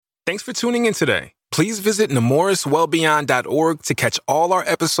Thanks for tuning in today. Please visit nemoriswellbeyond.org to catch all our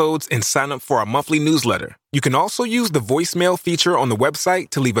episodes and sign up for our monthly newsletter. You can also use the voicemail feature on the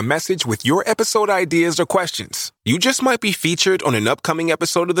website to leave a message with your episode ideas or questions. You just might be featured on an upcoming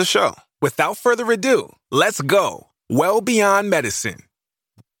episode of the show. Without further ado, let's go. Well Beyond Medicine.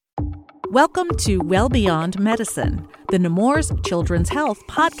 Welcome to Well Beyond Medicine, the Nemours Children's Health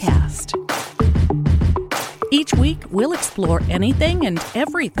podcast. Each week, we'll explore anything and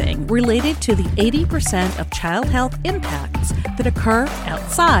everything related to the 80% of child health impacts that occur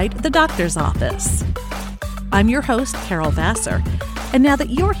outside the doctor's office. I'm your host, Carol Vassar, and now that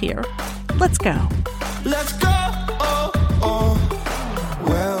you're here, let's go. Let's go,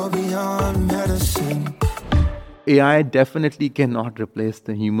 well beyond medicine. AI definitely cannot replace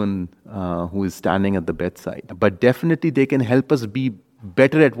the human who is standing at the bedside, but definitely they can help us be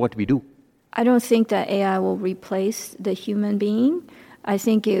better at what we do. I don't think that AI will replace the human being. I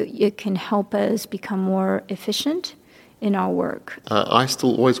think it can help us become more efficient in our work. I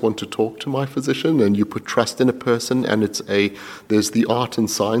still always want to talk to my physician, and you put trust in a person, and there's the art and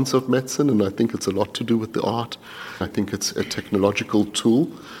science of medicine, and I think it's a lot to do with the art. I think it's a technological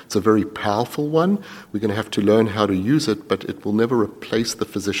tool. It's a very powerful one. We're going to have to learn how to use it, but it will never replace the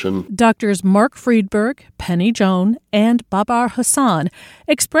physician. Doctors Mark Friedberg, Penny Joan, and Babar Hassan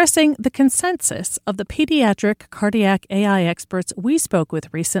expressing the consensus of the pediatric cardiac AI experts we spoke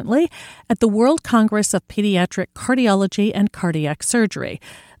with recently at the World Congress of Pediatric Cardiology and Cardiac Surgery.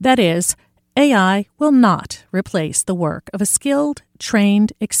 That is, AI will not replace the work of a skilled,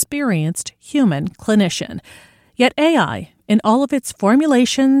 trained, experienced human clinician. Yet AI, in all of its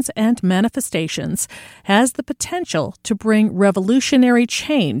formulations and manifestations, has the potential to bring revolutionary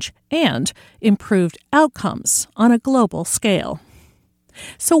change and improved outcomes on a global scale.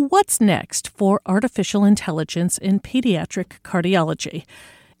 So what's next for artificial intelligence in pediatric cardiology?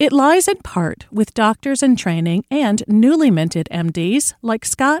 It lies in part with doctors in training and newly minted MDs like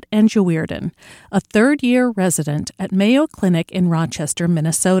Scott Engeweirden, a third-year resident at Mayo Clinic in Rochester,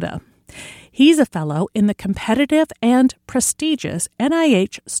 Minnesota. He's a fellow in the competitive and prestigious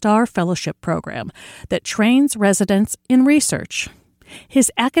NIH STAR Fellowship Program that trains residents in research.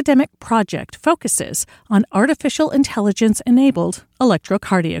 His academic project focuses on artificial intelligence-enabled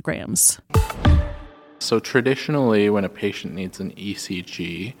electrocardiograms. So traditionally, when a patient needs an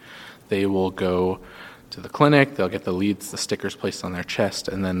ECG, they will go to the clinic, they'll get the leads, the stickers placed on their chest,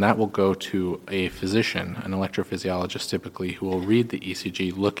 and then that will go to a physician, an electrophysiologist typically, who will read the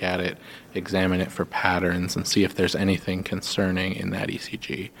ECG, look at it, examine it for patterns, and see if there's anything concerning in that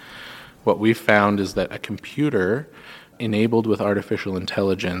ECG. What we've found is that a computer enabled with artificial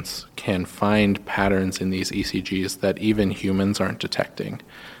intelligence can find patterns in these ECGs that even humans aren't detecting.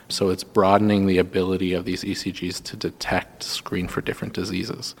 So it's broadening the ability of these ECGs to detect, screen for different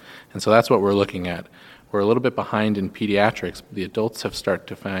diseases. And so that's what we're looking at. We're a little bit behind in pediatrics. The adults have started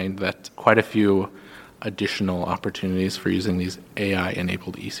to find that quite a few additional opportunities for using these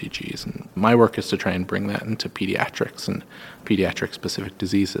AI-enabled ECGs. And my work is to try and bring that into pediatrics and pediatric-specific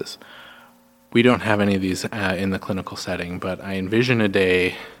diseases. We don't have any of these in the clinical setting, but I envision a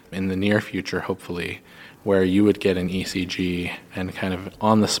day in the near future, hopefully, where you would get an ECG and kind of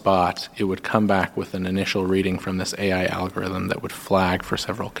on the spot, it would come back with an initial reading from this AI algorithm that would flag for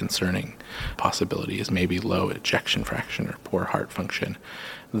several concerning possibilities, maybe low ejection fraction or poor heart function,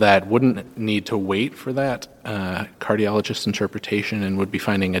 that wouldn't need to wait for that cardiologist's interpretation and would be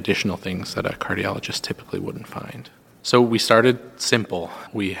finding additional things that a cardiologist typically wouldn't find. So we started simple.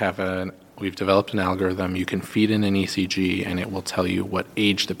 We've developed an algorithm. You can feed in an ECG and it will tell you what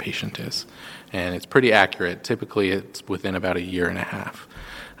age the patient is. And it's pretty accurate. Typically, it's within about a year and a half.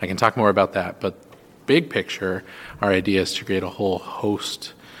 I can talk more about that, but big picture, our idea is to create a whole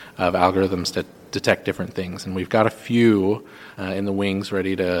host of algorithms that detect different things. And we've got a few in the wings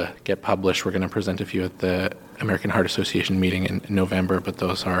ready to get published. We're going to present a few at the American Heart Association meeting in November, but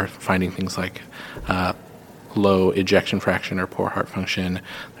those are finding things like low ejection fraction or poor heart function.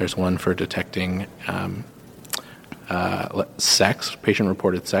 There's one for detecting sex,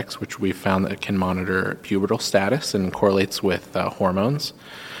 patient-reported sex, which we've found that it can monitor pubertal status and correlates with hormones.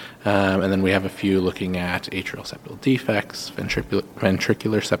 And then we have a few looking at atrial septal defects,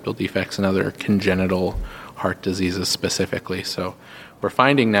 ventricular septal defects, and other congenital heart diseases specifically. So we're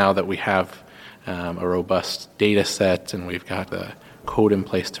finding now that we have a robust data set and we've got the code in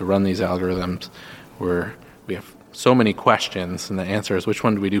place to run these algorithms. We have so many questions, and the answer is which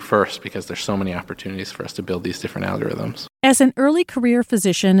one do we do first, because there's so many opportunities for us to build these different algorithms. As an early career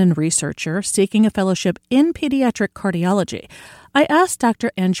physician and researcher seeking a fellowship in pediatric cardiology, I asked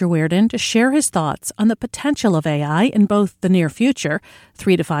Dr. Andrew Weerdin to share his thoughts on the potential of AI in both the near future,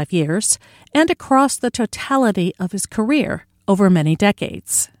 3 to 5 years, and across the totality of his career over many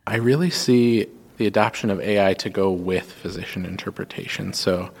decades. I really see the adoption of AI to go with physician interpretation.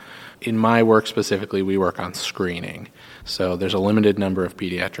 So in my work specifically, we work on screening. So there's a limited number of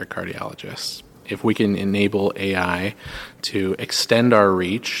pediatric cardiologists. If we can enable AI to extend our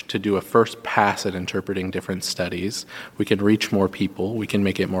reach, to do a first pass at interpreting different studies, we can reach more people, we can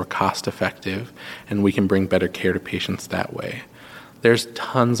make it more cost effective, and we can bring better care to patients that way. There's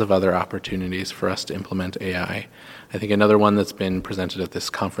tons of other opportunities for us to implement AI. I think another one that's been presented at this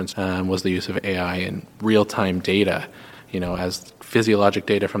conference was the use of AI in real-time data. As physiologic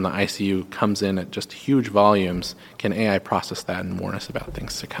data from the ICU comes in at just huge volumes, can AI process that and warn us about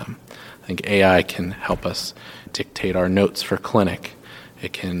things to come? I think AI can help us dictate our notes for clinic.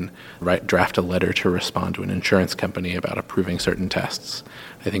 It can draft a letter to respond to an insurance company about approving certain tests.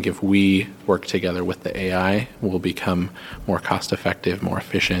 I think if we work together with the AI, we'll become more cost-effective, more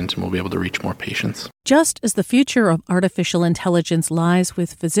efficient, and we'll be able to reach more patients. Just as the future of artificial intelligence lies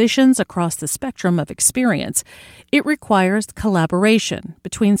with physicians across the spectrum of experience, it requires collaboration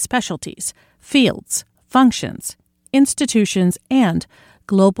between specialties, fields, functions, institutions, and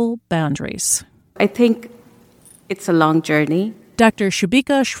global boundaries. I think it's a long journey. Dr.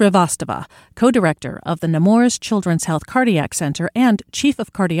 Shubhika Shrivastava, co-director of the Nemours Children's Health Cardiac Center and chief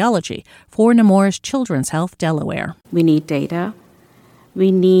of cardiology for Nemours Children's Health Delaware. We need data.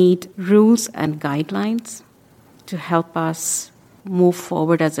 We need rules and guidelines to help us move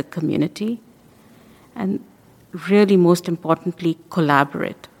forward as a community. And really, most importantly,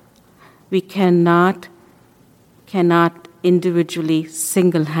 collaborate. We cannot individually,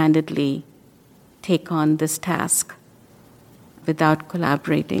 single-handedly take on this task without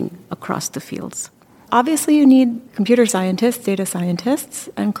collaborating across the fields. Obviously, you need computer scientists, data scientists,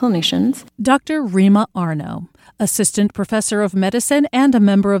 and clinicians. Dr. Rima Arno, assistant professor of medicine and a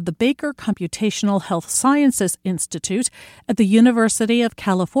member of the Baker Computational Health Sciences Institute at the University of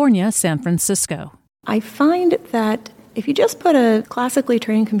California, San Francisco. I find that if you just put a classically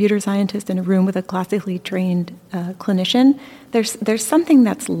trained computer scientist in a room with a classically trained clinician, there's something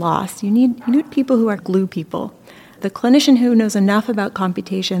that's lost. You need people who are glue people. The clinician who knows enough about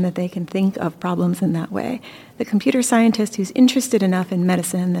computation that they can think of problems in that way. The computer scientist who's interested enough in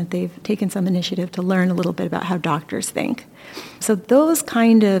medicine that they've taken some initiative to learn a little bit about how doctors think. So those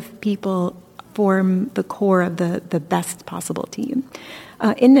kind of people form the core of the best possible team.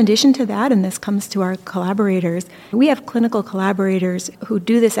 In addition to that, and this comes to our collaborators, we have clinical collaborators who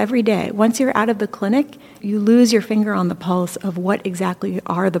do this every day. Once you're out of the clinic, you lose your finger on the pulse of what exactly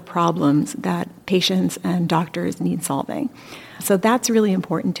are the problems that patients and doctors need solving. So that's really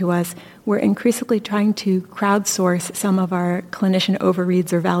important to us. We're increasingly trying to crowdsource some of our clinician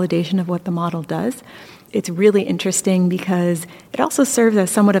overreads or validation of what the model does. It's really interesting because it also serves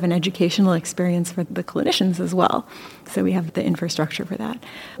as somewhat of an educational experience for the clinicians as well. So we have the infrastructure for that.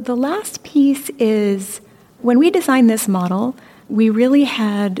 The last piece is when we designed this model, we really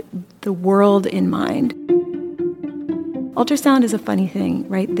had the world in mind. Ultrasound is a funny thing,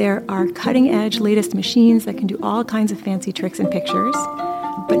 right? There are cutting-edge, latest machines that can do all kinds of fancy tricks in pictures,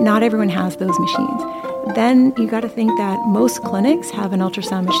 but not everyone has those machines. Then you got to think that most clinics have an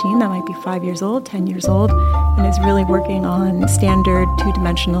ultrasound machine that might be 5 years old, 10 years old, and is really working on standard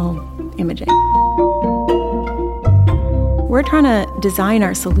two-dimensional imaging. We're trying to design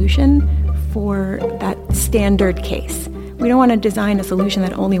our solution for that standard case. We don't want to design a solution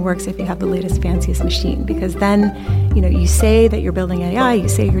that only works if you have the latest, fanciest machine, because then, you say that you're building AI, you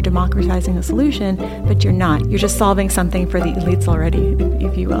say you're democratizing a solution, but you're not. You're just solving something for the elites already,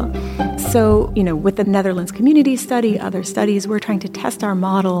 if you will. So, with the Netherlands Community Study, other studies, we're trying to test our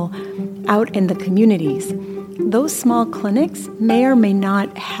model out in the communities. Those small clinics may or may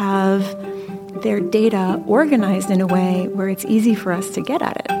not have their data organized in a way where it's easy for us to get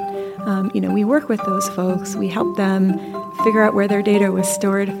at it. We work with those folks. We help them figure out where their data was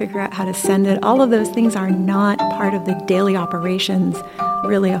stored, figure out how to send it. All of those things are not part of the daily operations,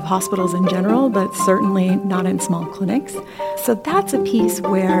 really, of hospitals in general, but certainly not in small clinics. So that's a piece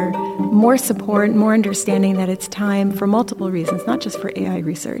where more support, more understanding that it's time for multiple reasons, not just for AI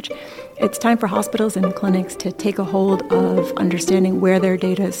research. It's time for hospitals and clinics to take a hold of understanding where their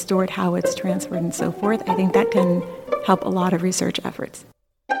data is stored, how it's transferred, and so forth. I think that can help a lot of research efforts.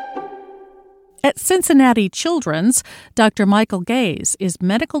 At Cincinnati Children's, Dr. Michael Gaze is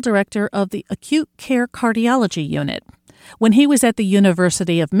medical director of the Acute Care Cardiology Unit. When he was at the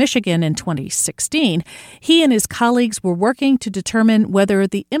University of Michigan in 2016, he and his colleagues were working to determine whether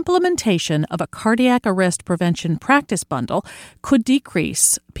the implementation of a cardiac arrest prevention practice bundle could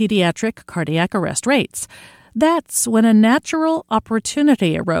decrease pediatric cardiac arrest rates. That's when a natural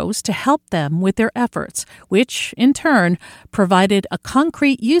opportunity arose to help them with their efforts, which, in turn, provided a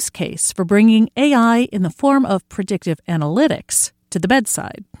concrete use case for bringing AI in the form of predictive analytics to the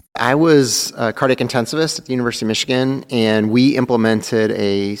bedside. I was a cardiac intensivist at the University of Michigan, and we implemented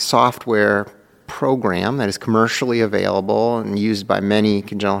a software program that is commercially available and used by many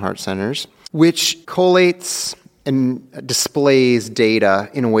congenital heart centers, which collates and displays data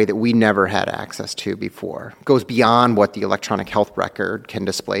in a way that we never had access to before. It goes beyond what the electronic health record can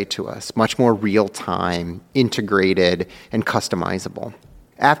display to us, much more real-time, integrated, and customizable.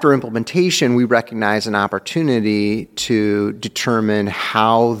 After implementation, we recognized an opportunity to determine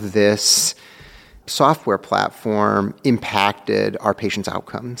how this software platform impacted our patients'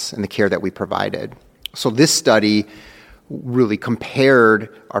 outcomes and the care that we provided. So this study really compared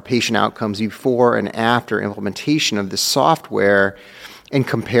our patient outcomes before and after implementation of the software and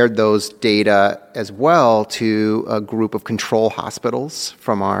compared those data as well to a group of control hospitals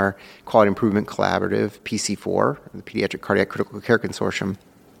from our Quality Improvement Collaborative, PC4, the Pediatric Cardiac Critical Care Consortium.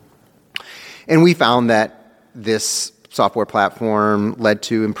 And we found that this software platform led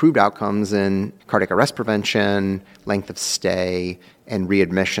to improved outcomes in cardiac arrest prevention, length of stay, and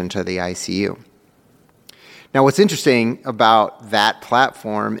readmission to the ICU. Now, what's interesting about that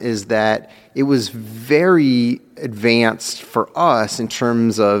platform is that it was very advanced for us in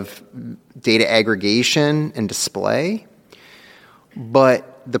terms of data aggregation and display,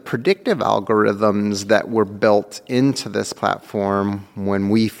 but the predictive algorithms that were built into this platform when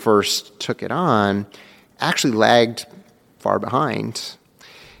we first took it on actually lagged far behind.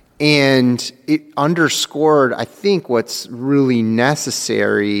 And it underscored, I think, what's really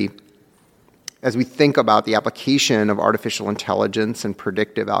necessary as we think about the application of artificial intelligence and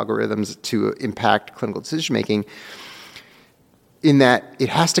predictive algorithms to impact clinical decision-making, in that it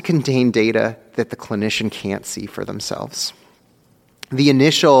has to contain data that the clinician can't see for themselves. The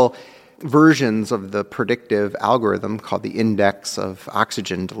initial versions of the predictive algorithm, called the Index of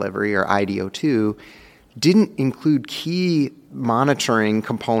Oxygen Delivery, or IDO2, didn't include key monitoring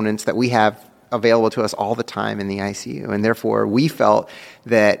components that we have available to us all the time in the ICU, and therefore we felt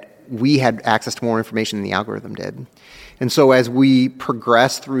that we had access to more information than the algorithm did. And so as we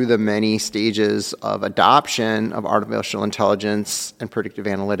progress through the many stages of adoption of artificial intelligence and predictive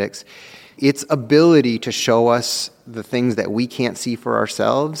analytics, its ability to show us the things that we can't see for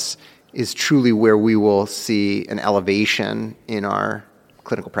ourselves is truly where we will see an elevation in our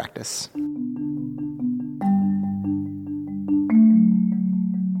clinical practice.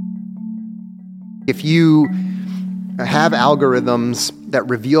 If you have algorithms that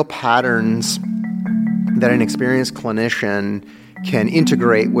reveal patterns that an experienced clinician can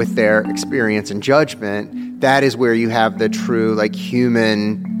integrate with their experience and judgment, that is where you have the true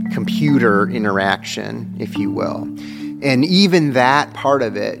human-computer interaction, if you will. And even that part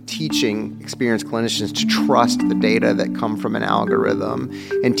of it, teaching experienced clinicians to trust the data that come from an algorithm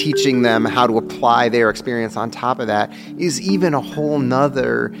and teaching them how to apply their experience on top of that, is even a whole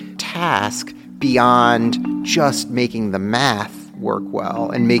nother task beyond just making the math work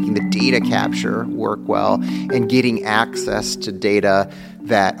well and making the data capture work well and getting access to data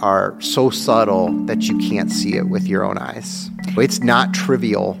that are so subtle that you can't see it with your own eyes. It's not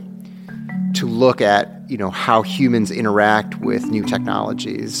trivial to look at, how humans interact with new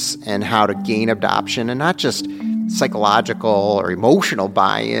technologies and how to gain adoption, and not just psychological or emotional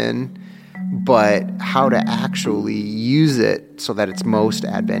buy-in, but how to actually use it so that it's most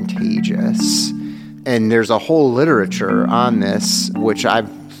advantageous. And there's a whole literature on this, which I've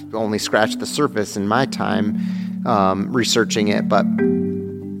only scratched the surface in my time researching it, but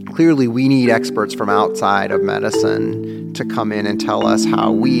clearly we need experts from outside of medicine to come in and tell us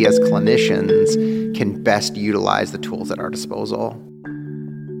how we as clinicians can best utilize the tools at our disposal.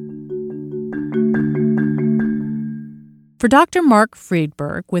 For Dr. Mark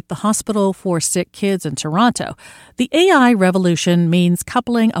Friedberg with the Hospital for Sick Kids in Toronto, the AI revolution means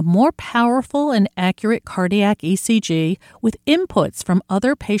coupling a more powerful and accurate cardiac ECG with inputs from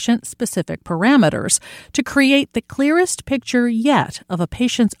other patient-specific parameters to create the clearest picture yet of a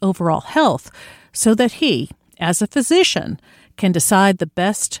patient's overall health, so that he, as a physician, can decide the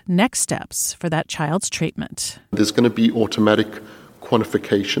best next steps for that child's treatment. There's going to be automatic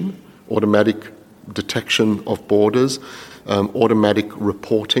quantification, automatic detection of borders, automatic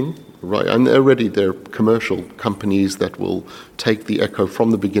reporting, right? And already there are commercial companies that will take the echo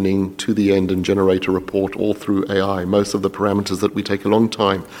from the beginning to the end and generate a report all through AI. Most of the parameters that we take a long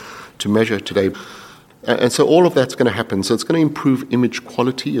time to measure today. And so all of that's going to happen. So it's going to improve image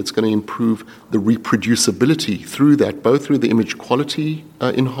quality. It's going to improve the reproducibility through that, both through the image quality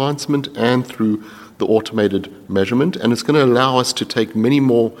enhancement and through the automated measurement. And it's going to allow us to take many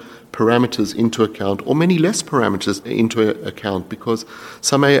more parameters into account, or many less parameters into account, because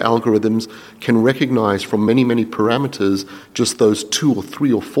some AI algorithms can recognize from many, many parameters just those 2 or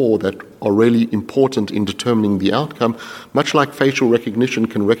 3 or 4 that are really important in determining the outcome, much like facial recognition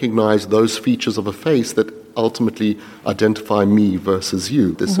can recognize those features of a face that ultimately identify me versus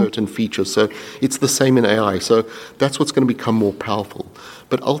you. There's certain features. So it's the same in AI. So that's what's going to become more powerful.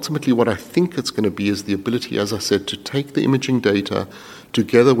 But ultimately what I think it's going to be is the ability, as I said, to take the imaging data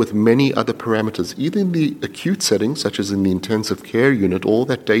together with many other parameters, either in the acute settings, such as in the intensive care unit, all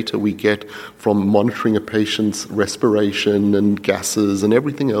that data we get from monitoring a patient's respiration and gases and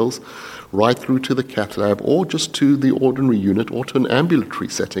everything else, right through to the cath lab, or just to the ordinary unit, or to an ambulatory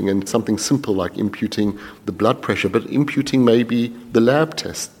setting, and something simple like imputing the blood pressure, but imputing maybe the lab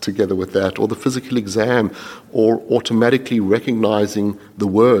test together with that, or the physical exam, or automatically recognizing the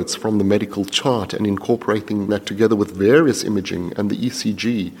words from the medical chart and incorporating that together with various imaging and the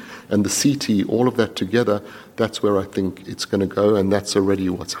ECG and the CT, all of that together. That's where I think it's going to go, and that's already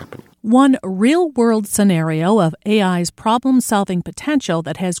what's happening. One real-world scenario of AI's problem-solving potential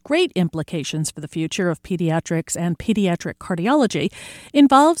that has great implications for the future of pediatrics and pediatric cardiology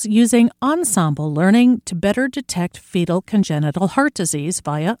involves using ensemble learning to better detect fetal congenital heart disease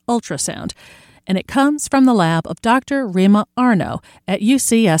via ultrasound. And it comes from the lab of Dr. Rima Arno at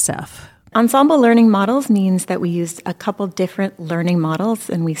UCSF. Ensemble learning models means that we used a couple different learning models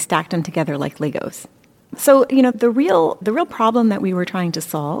and we stacked them together like Legos. So, the real problem that we were trying to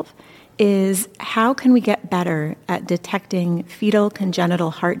solve is how can we get better at detecting fetal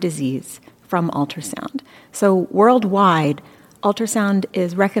congenital heart disease from ultrasound? So worldwide, ultrasound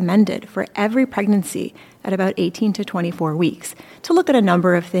is recommended for every pregnancy at about 18 to 24 weeks to look at a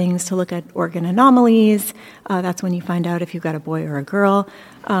number of things, to look at organ anomalies. That's when you find out if you've got a boy or a girl.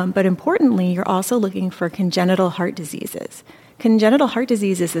 But importantly, you're also looking for congenital heart diseases. Congenital heart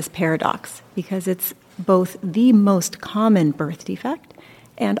disease is this paradox because it's both the most common birth defect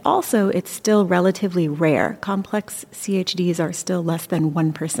and also it's still relatively rare. Complex CHDs are still less than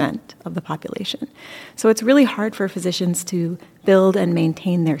 1% of the population. So it's really hard for physicians to build and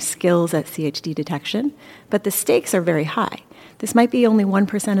maintain their skills at CHD detection, but the stakes are very high. This might be only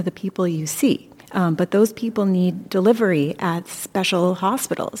 1% of the people you see. But those people need delivery at special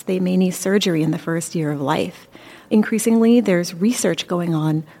hospitals. They may need surgery in the first year of life. Increasingly, there's research going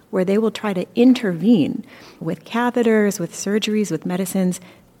on where they will try to intervene with catheters, with surgeries, with medicines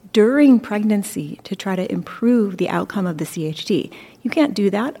during pregnancy to try to improve the outcome of the CHD. You can't do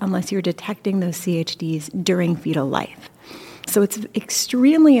that unless you're detecting those CHDs during fetal life. So it's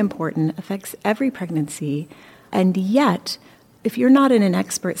extremely important, affects every pregnancy, and yet, if you're not in an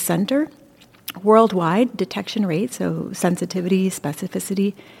expert center, worldwide detection rate, so sensitivity,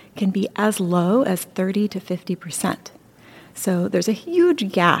 specificity, can be as low as 30 to 50%. So there's a huge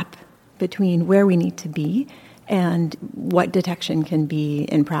gap between where we need to be and what detection can be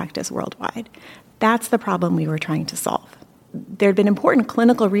in practice worldwide. That's the problem we were trying to solve. There had been important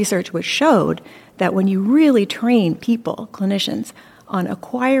clinical research which showed that when you really train people, clinicians, on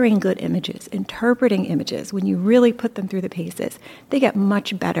acquiring good images, interpreting images, when you really put them through the paces, they get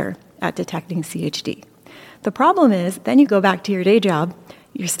much better at detecting CHD. The problem is, then you go back to your day job,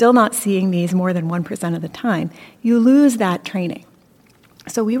 you're still not seeing these more than 1% of the time. You lose that training.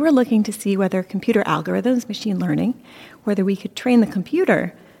 So we were looking to see whether computer algorithms, machine learning, whether we could train the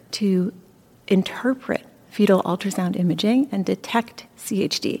computer to interpret fetal ultrasound imaging and detect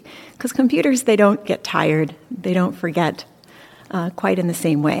CHD. Because computers, they don't get tired, they don't forget quite in the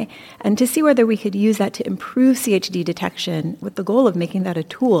same way. And to see whether we could use that to improve CHD detection with the goal of making that a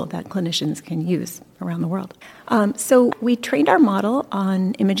tool that clinicians can use around the world. So we trained our model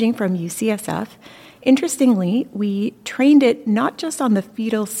on imaging from UCSF. Interestingly, we trained it not just on the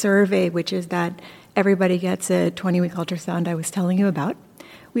fetal survey, which is that everybody gets a 20-week ultrasound I was telling you about.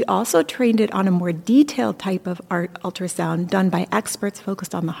 We also trained it on a more detailed type of ultrasound done by experts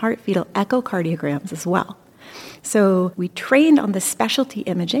focused on the heart, fetal echocardiograms as well. So we trained on the specialty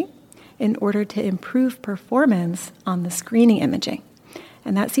imaging in order to improve performance on the screening imaging.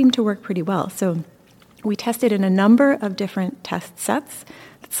 And that seemed to work pretty well. So we tested in a number of different test sets.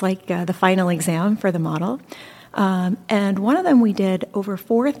 It's like the final exam for the model. And one of them we did over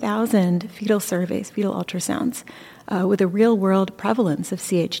 4,000 fetal surveys, fetal ultrasounds, with a real-world prevalence of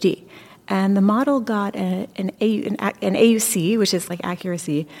CHD. And the model got an AUC, which is like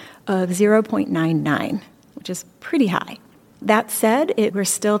accuracy, of 0.99, which is pretty high. That said, we're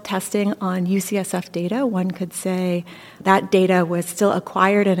still testing on UCSF data. One could say that data was still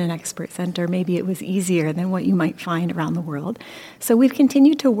acquired in an expert center. Maybe it was easier than what you might find around the world. So we've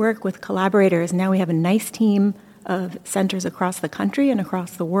continued to work with collaborators. Now we have a nice team of centers across the country and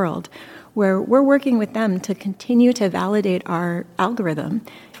across the world where we're working with them to continue to validate our algorithm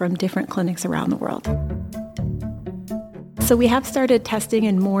from different clinics around the world. So we have started testing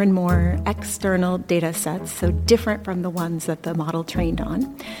in more and more external data sets, so different from the ones that the model trained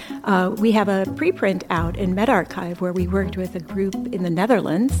on. We have a preprint out in medRxiv where we worked with a group in the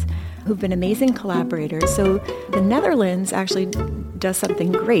Netherlands who've been amazing collaborators. So the Netherlands actually does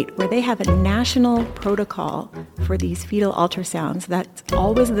something great where they have a national protocol for these fetal ultrasounds that's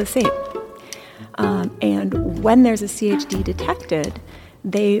always the same. And when there's a CHD detected,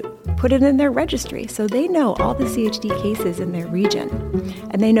 they put it in their registry. So they know all the CHD cases in their region.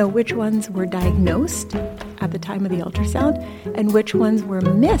 And they know which ones were diagnosed at the time of the ultrasound and which ones were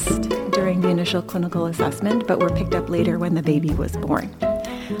missed during the initial clinical assessment but were picked up later when the baby was born.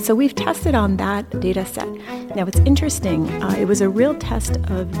 So we've tested on that data set. Now, it's interesting. It was a real test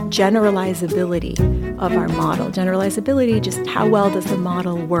of generalizability of our model. Generalizability, just how well does the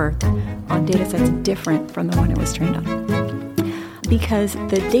model work on data sets different from the one it was trained on. Because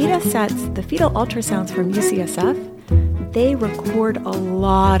the data sets, the fetal ultrasounds from UCSF, they record a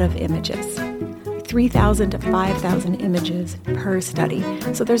lot of images, 3,000 to 5,000 images per study.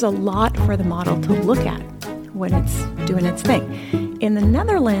 So there's a lot for the model to look at when it's doing its thing. In the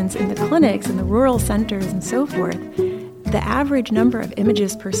Netherlands, in the clinics, in the rural centers and so forth, the average number of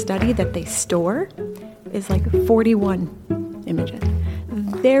images per study that they store is like 41 images.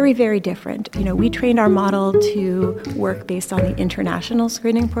 Very, very different. We trained our model to work based on the international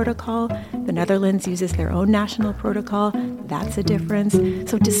screening protocol. The Netherlands uses their own national protocol. That's a difference.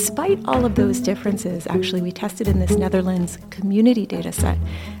 So despite all of those differences, actually, we tested in this Netherlands community data set.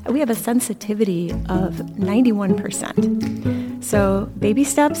 We have a sensitivity of 91%. So baby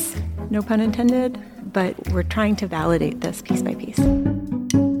steps, no pun intended, but we're trying to validate this piece by piece.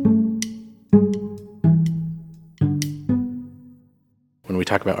 When we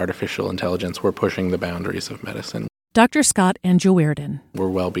talk about artificial intelligence, we're pushing the boundaries of medicine. Dr. Scott Andrew-Weerden. We're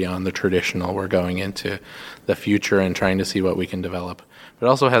well beyond the traditional. We're going into the future and trying to see what we can develop. But it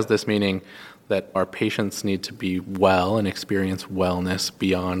also has this meaning that our patients need to be well and experience wellness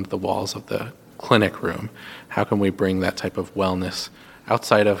beyond the walls of the clinic room. How can we bring that type of wellness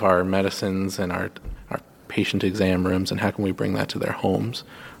outside of our medicines and our patient exam rooms, and how can we bring that to their homes?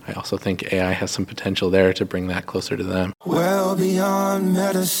 I also think AI has some potential there to bring that closer to them. Well beyond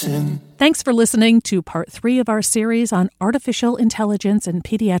medicine. Thanks for listening to part 3 of our series on artificial intelligence in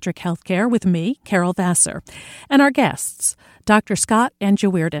pediatric healthcare with me, Carol Vassar, and our guests, Dr. Scott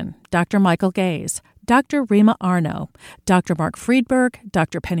Andrew-Weerden, Dr. Michael Gaze, Dr. Rima Arno, Dr. Mark Friedberg,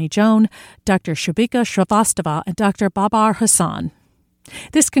 Dr. Penny Joan, Dr. Shubhika Shrivastava, and Dr. Babar Hassan.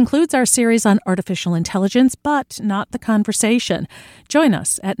 This concludes our series on artificial intelligence, but not the conversation. Join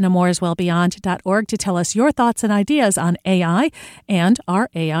us at nemoreswellbeyond.org to tell us your thoughts and ideas on AI and our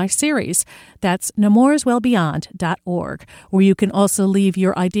AI series. That's nemoreswellbeyond.org, where you can also leave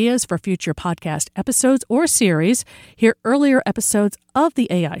your ideas for future podcast episodes or series, hear earlier episodes of the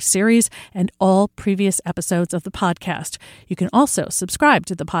AI series, and all previous episodes of the podcast. You can also subscribe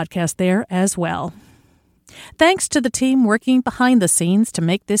to the podcast there as well. Thanks to the team working behind the scenes to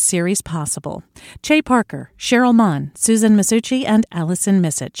make this series possible. Jay Parker, Cheryl Munn, Susan Masucci, and Allison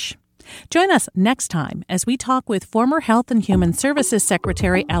Misich. Join us next time as we talk with former Health and Human Services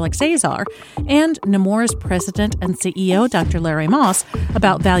Secretary Alex Azar and Nemours President and CEO Dr. Larry Moss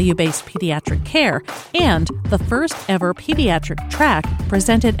about value-based pediatric care and the first ever pediatric track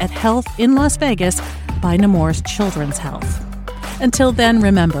presented at Health in Las Vegas by Nemours Children's Health. Until then,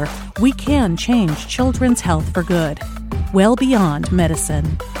 remember, we can change children's health for good, well beyond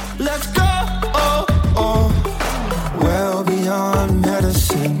medicine. Let's go, well beyond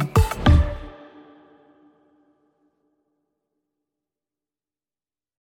medicine.